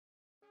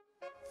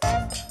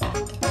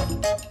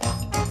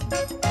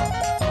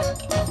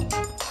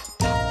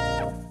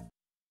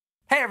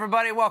Hey,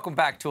 everybody, welcome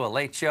back to A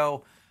Late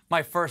Show.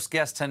 My first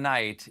guest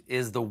tonight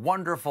is the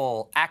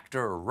wonderful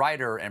actor,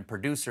 writer, and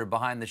producer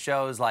behind the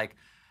shows like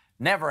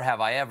Never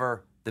Have I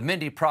Ever, The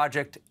Mindy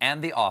Project,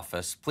 and The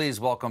Office. Please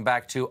welcome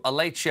back to A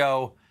Late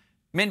Show,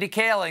 Mindy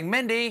Kaling.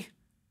 Mindy,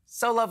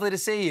 so lovely to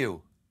see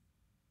you.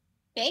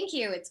 Thank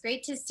you. It's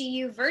great to see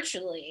you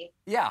virtually.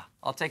 Yeah,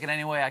 I'll take it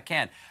any way I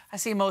can. I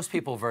see most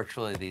people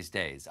virtually these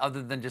days,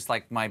 other than just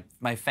like my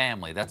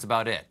family. That's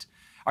about it.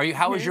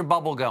 How is your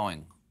bubble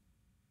going?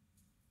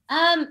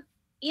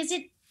 Is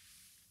it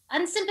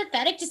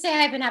unsympathetic to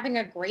say I've been having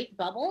a great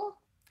bubble?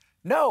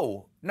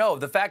 No.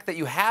 The fact that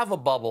you have a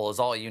bubble is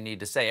all you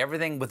need to say.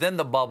 Everything within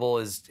the bubble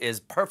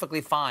is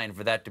perfectly fine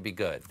for that to be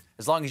good,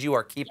 as long as you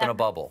are keeping a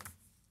bubble.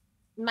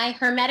 My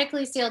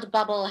hermetically sealed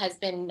bubble has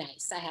been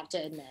nice, I have to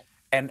admit.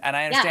 And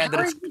I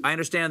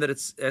understand that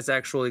it's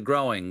actually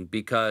growing,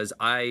 because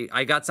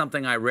I got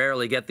something I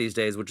rarely get these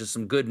days, which is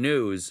some good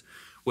news,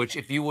 which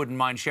if you wouldn't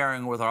mind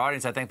sharing with our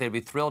audience, I think they'd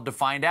be thrilled to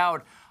find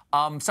out.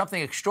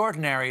 Something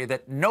extraordinary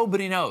that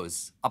nobody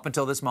knows up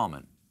until this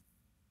moment.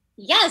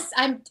 Yes,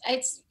 I'm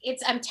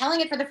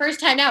telling it for the first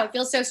time now. It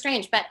feels so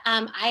strange, but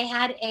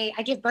I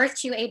gave birth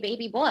to a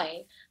baby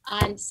boy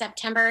on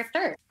September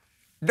 3rd.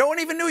 No one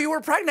even knew you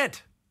were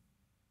pregnant.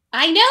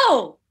 I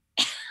know.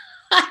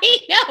 I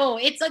know.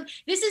 It's like,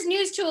 this is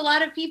news to a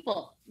lot of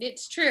people.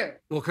 It's true.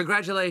 Well,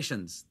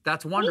 congratulations.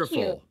 That's wonderful.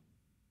 Thank you.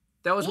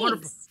 That was Thanks.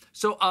 wonderful.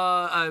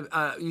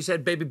 So, you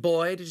said baby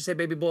boy. Did you say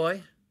baby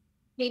boy?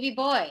 Baby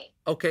boy.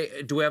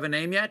 Okay. Do we have a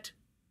name yet?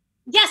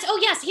 Yes. Oh,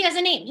 yes. He has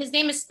a name. His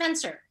name is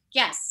Spencer.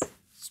 Yes.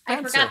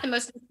 Spencer. I forgot the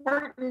most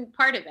important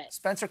part of it.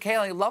 Spencer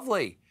Kaling.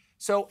 Lovely.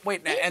 So,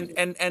 wait.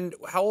 And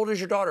how old is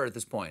your daughter at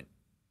this point?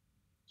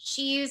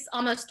 She's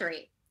almost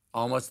 3.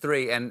 Almost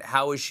 3. And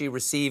how is she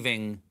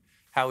receiving?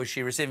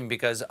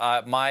 Because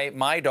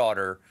my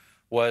daughter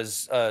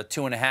was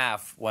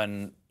 2.5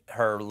 when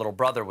her little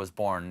brother was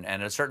born,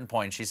 and at a certain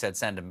point she said,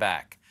 "Send him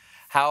back."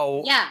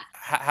 How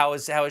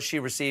is she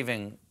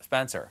receiving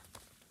Spencer?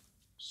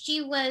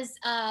 She was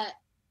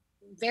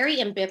very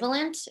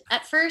ambivalent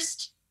at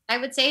first, I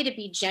would say, to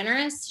be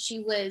generous. She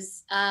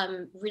was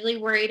really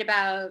worried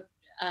about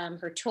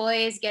her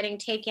toys getting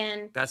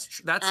taken.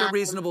 That's a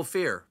reasonable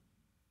fear.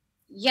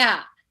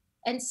 Yeah.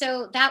 And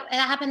so that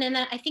happened. And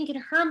then I think in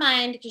her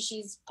mind, because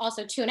she's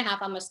also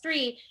 2.5, almost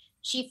 3,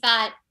 she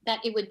thought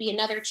that it would be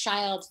another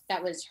child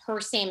that was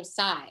her same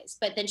size.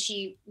 But then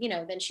she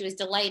was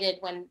delighted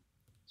when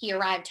he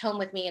arrived home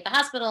with me at the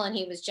hospital, and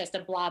he was just a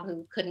blob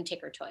who couldn't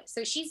take her toys.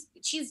 So she's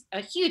a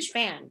huge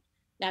fan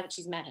now that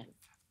she's met him.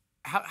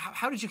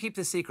 How did you keep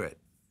this secret?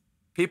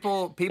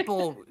 People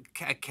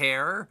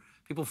care.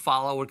 People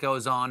follow what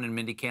goes on in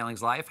Mindy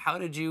Kaling's life. How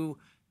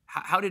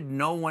did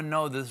no one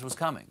know this was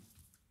coming?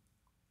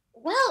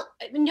 Well,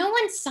 no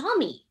one saw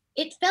me.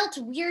 It felt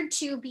weird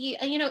to be,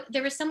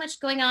 there was so much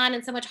going on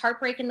and so much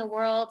heartbreak in the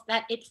world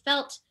that it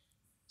felt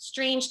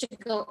strange to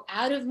go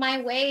out of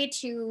my way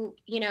to,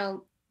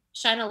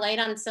 shine a light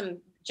on some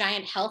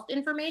giant health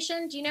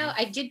information.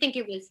 I did think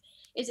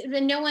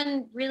no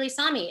one really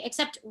saw me,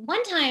 except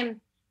one time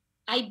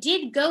I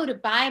did go to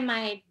buy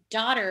my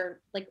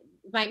daughter, like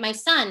my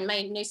son,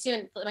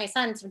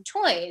 some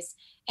toys,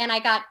 and I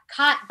got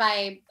caught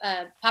by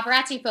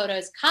paparazzi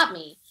photos caught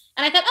me.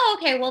 And I thought, oh,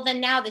 okay, well,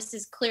 then now this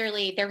is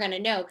clearly, they're going to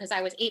know because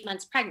I was 8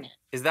 months pregnant.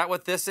 Is that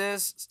what this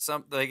is?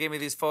 They gave me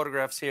these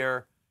photographs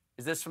here.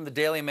 Is this from the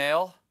Daily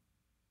Mail?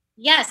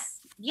 Yes.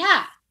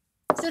 Yeah.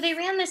 So they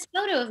ran this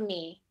photo of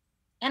me,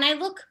 and I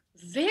look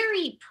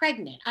very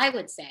pregnant, I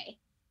would say.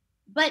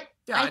 But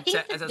yeah, I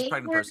think that's a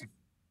pregnant person.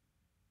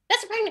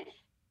 That's a pregnant.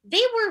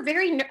 They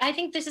were I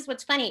think this is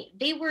what's funny.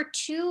 They were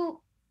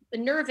too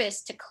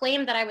nervous to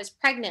claim that I was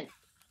pregnant,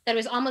 that it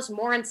was almost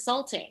more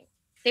insulting.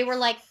 They were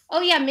like,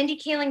 "Oh yeah, Mindy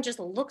Kaling just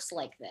looks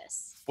like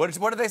this." What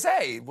did they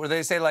say? Were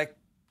they say like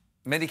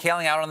Mindy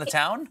Kaling out on the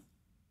town?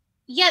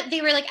 Yeah, they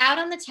were like out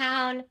on the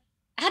town.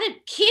 I had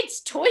a kid's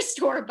toy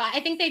store I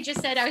think they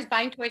just said I was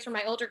buying toys for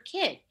my older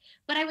kid.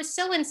 But I was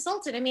so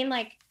insulted. I mean,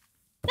 like,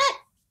 that.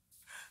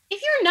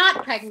 If you're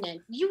not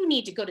pregnant, you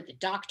need to go to the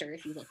doctor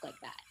if you look like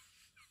that.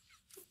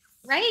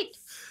 Right?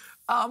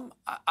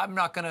 I'm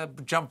not going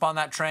to jump on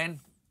that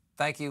train.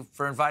 Thank you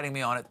for inviting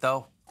me on it,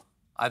 though.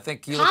 I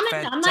think you look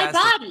fantastic. On my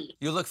body.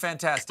 You look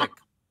fantastic.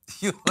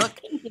 You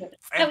look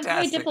fantastic. That was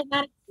very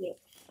diplomatic of you.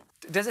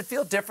 Does it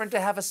feel different to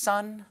have a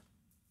son?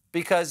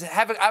 Because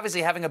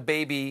obviously having a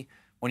baby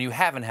when you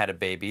haven't had a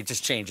baby, it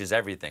just changes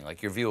everything,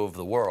 like your view of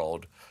the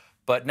world.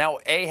 But now,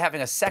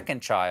 having a second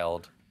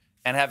child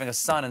and having a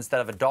son instead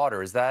of a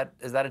daughter, is that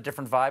a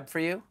different vibe for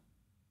you?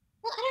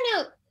 Well, I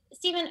don't know,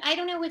 Stephen. I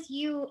don't know with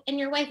you and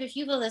your wife if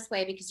you feel this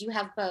way because you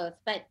have both,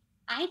 but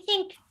I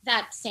think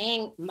that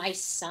saying my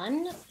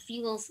son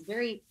feels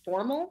very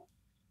formal.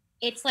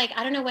 It's like,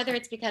 I don't know whether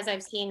it's because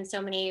I've seen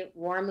so many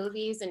war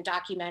movies and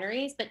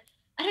documentaries, but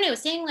I don't know,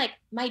 saying like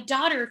my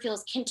daughter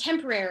feels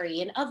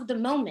contemporary and of the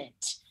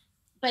moment,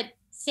 but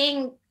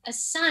saying a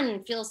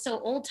son feels so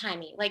old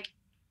timey. Like,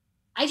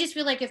 I just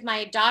feel like if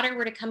my daughter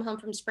were to come home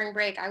from spring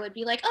break, I would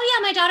be like, oh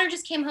yeah, my daughter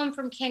just came home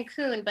from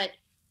Cancun, but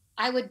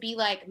I would be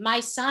like, my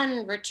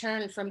son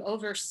returned from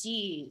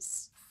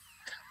overseas.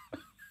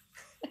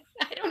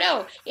 I don't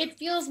know. It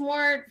feels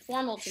more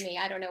formal to me.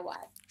 I don't know why.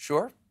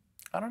 Sure.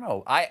 I don't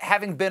know.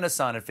 Having been a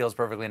son, it feels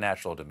perfectly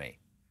natural to me.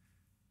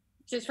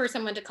 Just for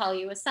someone to call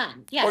you a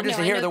son. Yeah. Or just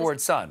to hear the word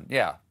son.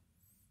 Yeah.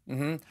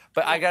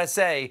 But I got to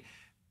say,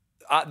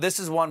 this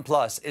is one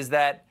plus, is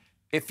that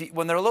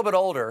when they're a little bit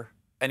older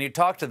and you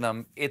talk to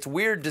them, it's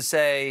weird to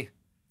say,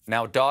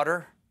 now,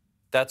 daughter,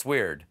 that's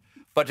weird.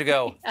 But to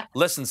go,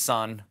 listen,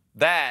 son,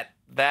 that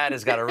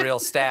has got a real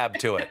stab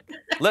to it.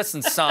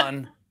 Listen,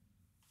 son.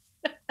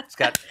 It's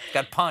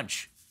got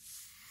punch.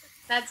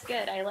 That's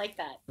good. I like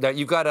that. Now,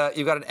 you've got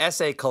an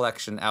essay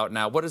collection out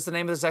now. What is the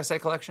name of this essay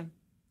collection?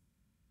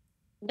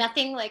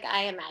 Nothing Like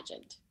I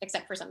Imagined,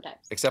 except for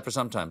sometimes. Except for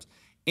sometimes.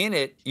 In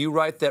it, you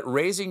write that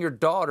raising your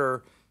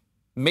daughter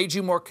made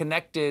you more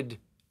connected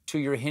to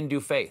your Hindu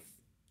faith.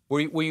 Were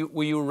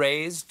you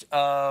raised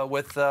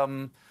with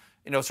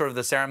sort of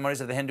the ceremonies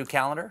of the Hindu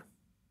calendar?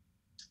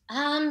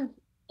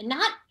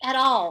 Not at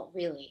all,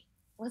 really.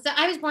 So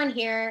I was born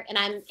here, and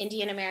I'm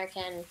Indian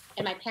American,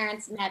 and my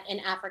parents met in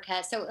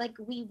Africa. So like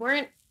we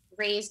weren't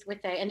raised with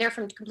and they're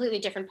from completely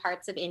different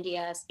parts of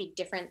India, speak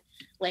different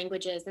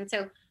languages, and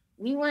so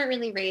we weren't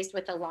really raised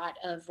with a lot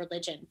of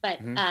religion.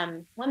 But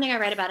one thing I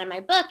write about in my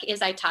book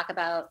is I talk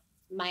about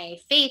my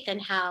faith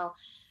and how,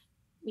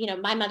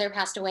 my mother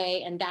passed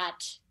away, and that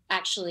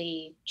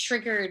actually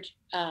triggered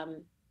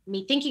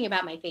me thinking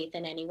about my faith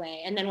in any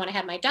way. And then when I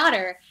had my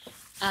daughter,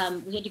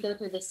 we had to go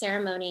through the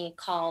ceremony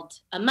called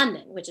a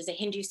Mundan, which is a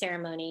Hindu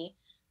ceremony,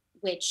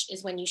 which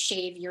is when you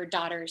shave your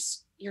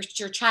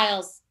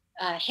child's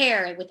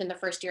hair within the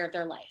first year of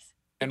their life.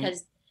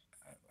 Because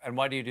and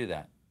why do you do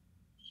that?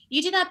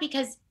 You do that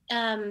because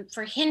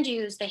for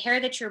Hindus, the hair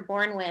that you're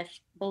born with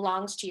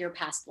belongs to your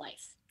past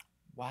life.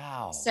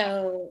 Wow.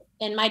 So,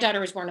 and my daughter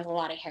was born with a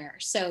lot of hair,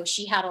 so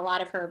she had a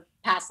lot of her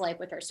past life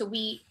with her. So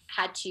we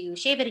had to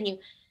shave it, and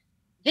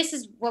this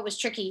is what was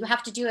tricky. You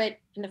have to do it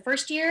in the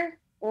first year,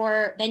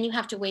 or then you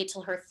have to wait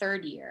till her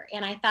third year.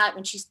 And I thought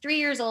when she's 3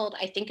 years old,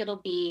 I think it'll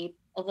be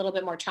a little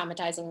bit more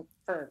traumatizing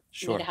for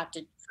me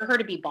for her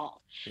to be bald.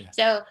 Yeah.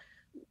 So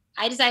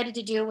I decided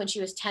to do it when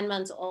she was 10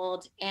 months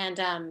old. And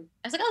I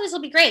was like, oh, this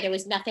will be great. It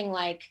was nothing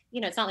like,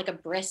 it's not like a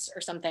bris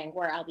or something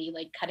where I'll be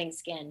like cutting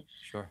skin.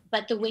 Sure.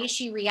 But the way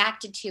she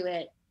reacted to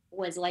it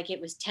was like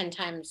it was 10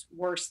 times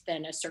worse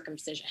than a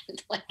circumcision.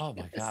 Like, oh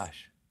my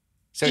gosh.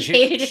 So she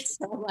hated it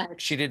so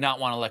much. She did not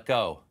want to let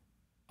go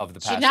of the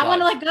past life. She did not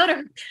want to let go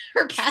to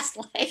her past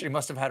life. She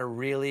must have had a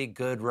really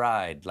good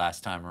ride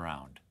last time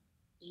around.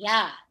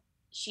 Yeah,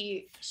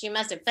 she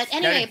must have. But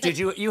anyway.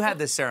 Now, you had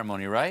this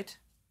ceremony, right?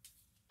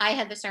 I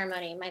had the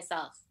ceremony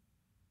myself.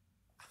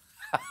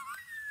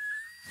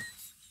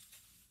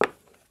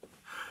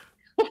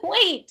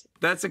 Wait.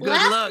 That's a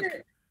good look.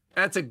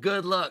 That's a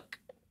good look.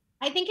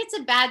 I think it's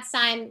a bad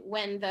sign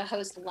when the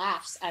host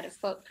laughs at a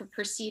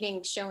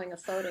proceeding showing a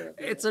photo.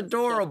 It's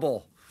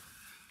adorable.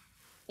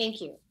 Thank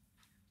you.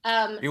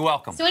 You're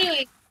welcome. So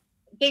anyway,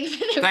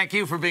 thank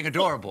you for being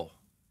adorable.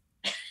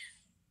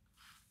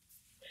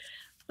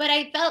 But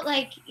I felt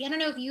like, I don't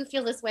know if you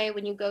feel this way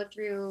when you go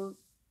through,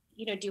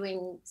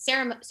 doing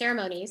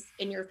ceremonies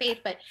in your faith,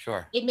 but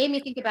sure. It made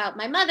me think about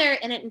my mother,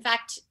 and in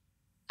fact,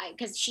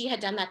 because she had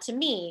done that to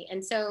me.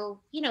 And so,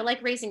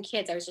 like raising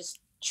kids, I was just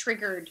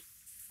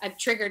I'm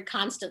triggered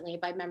constantly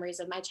by memories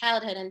of my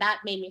childhood, and that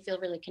made me feel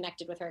really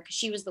connected with her because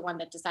she was the one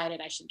that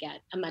decided I should get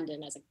a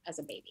Mundan as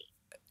a baby.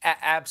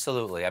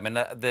 Absolutely. I mean,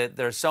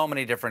 there's so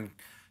many different.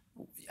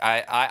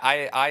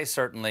 I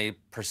certainly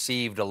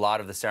perceived a lot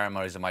of the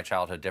ceremonies of my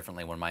childhood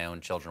differently when my own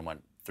children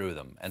went through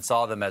them, and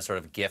saw them as sort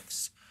of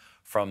gifts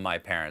from my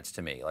parents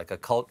to me, like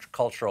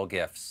cultural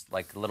gifts,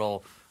 like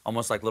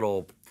almost like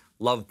little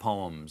love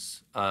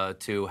poems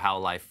to how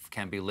life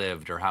can be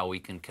lived or how we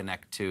can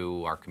connect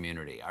to our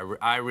community.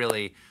 I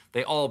really,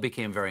 they all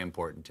became very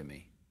important to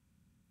me.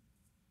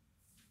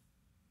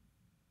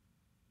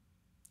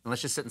 And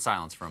let's just sit in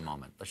silence for a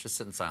moment. Let's just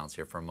sit in silence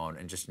here for a moment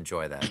and just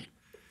enjoy that.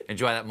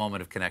 Enjoy that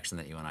moment of connection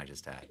that you and I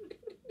just had.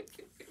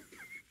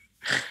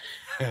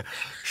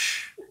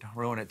 Shh, don't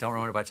ruin it. Don't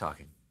ruin it by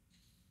talking.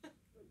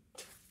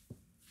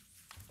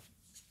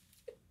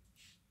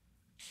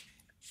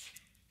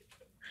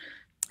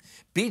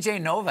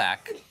 BJ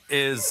Novak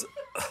is,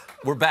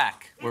 we're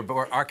back.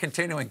 We're our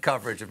continuing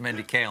coverage of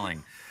Mindy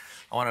Kaling.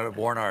 I want to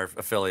warn our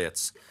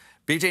affiliates.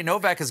 BJ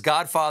Novak is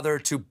godfather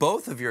to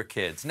both of your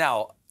kids.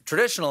 Now,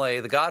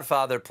 traditionally, the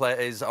godfather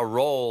plays a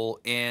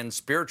role in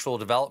spiritual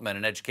development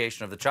and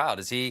education of the child.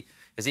 Is he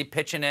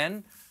pitching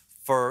in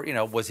for,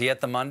 was he at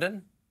the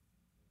Mundan?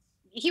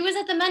 He was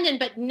at the Mundan,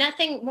 but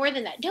nothing more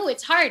than that. No,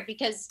 it's hard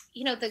because,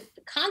 the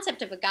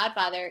concept of a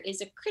godfather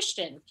is a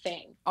Christian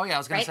thing. Oh, yeah, I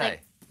was going to say,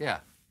 yeah.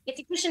 It's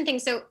a Christian thing.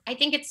 So I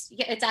think it's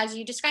as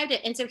you described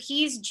it. And so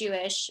he's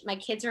Jewish. My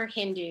kids are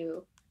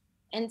Hindu.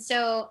 And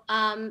so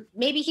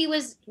maybe he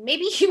was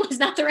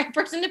not the right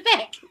person to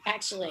pick,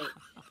 actually.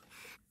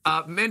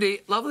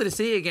 Mindy, lovely to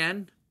see you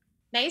again.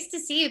 Nice to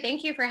see you.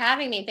 Thank you for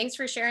having me. Thanks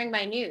for sharing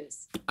my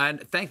news.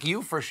 And thank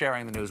you for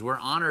sharing the news. We're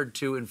honored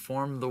to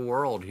inform the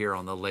world here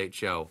on The Late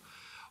Show.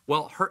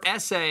 Well, her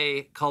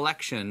essay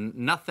collection,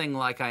 Nothing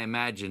Like I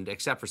Imagined,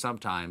 Except for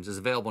Sometimes, is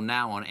available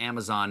now on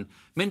Amazon.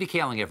 Mindy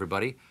Kaling,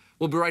 everybody.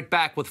 We'll be right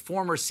back with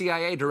former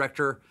CIA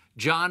Director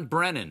John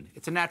Brennan.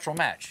 It's a natural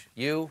match.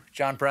 You,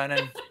 John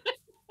Brennan,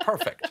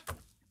 perfect.